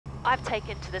I've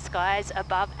taken to the skies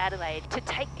above Adelaide to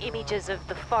take images of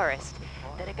the forest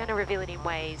that are going to reveal it in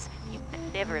ways you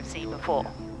never have seen before.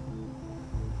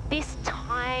 This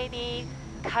tiny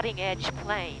cutting-edge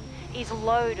plane is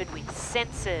loaded with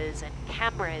sensors and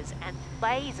cameras and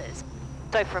lasers.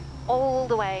 So from all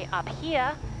the way up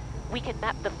here, we can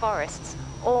map the forests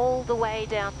all the way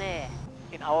down there.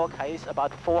 In our case,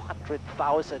 about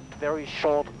 400,000 very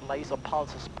short laser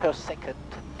pulses per second.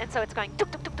 And so it's going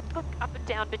tuk, tuk, tuk, tuk, tuk, up and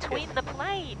down between the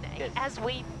plane as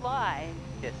we fly.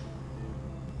 Yes.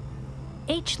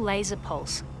 Each laser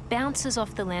pulse bounces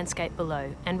off the landscape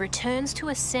below and returns to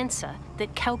a sensor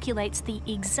that calculates the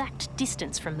exact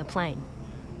distance from the plane.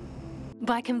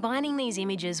 By combining these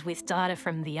images with data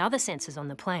from the other sensors on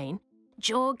the plane,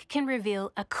 JORG can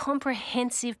reveal a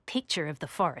comprehensive picture of the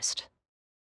forest.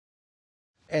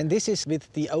 And this is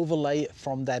with the overlay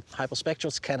from that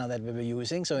hyperspectral scanner that we were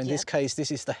using. So in this case,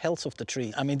 this is the health of the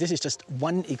tree. I mean, this is just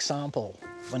one example.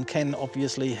 One can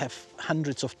obviously have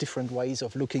hundreds of different ways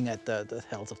of looking at the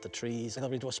health of the trees,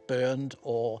 whether it was burned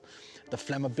or the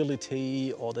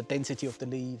flammability or the density of the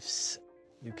leaves.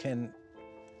 You can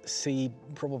see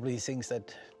probably things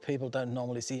that people don't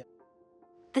normally see.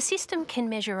 The system can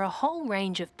measure a whole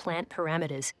range of plant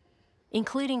parameters,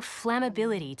 including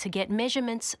flammability to get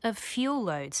measurements of fuel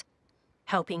loads,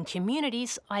 helping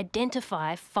communities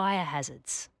identify fire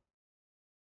hazards.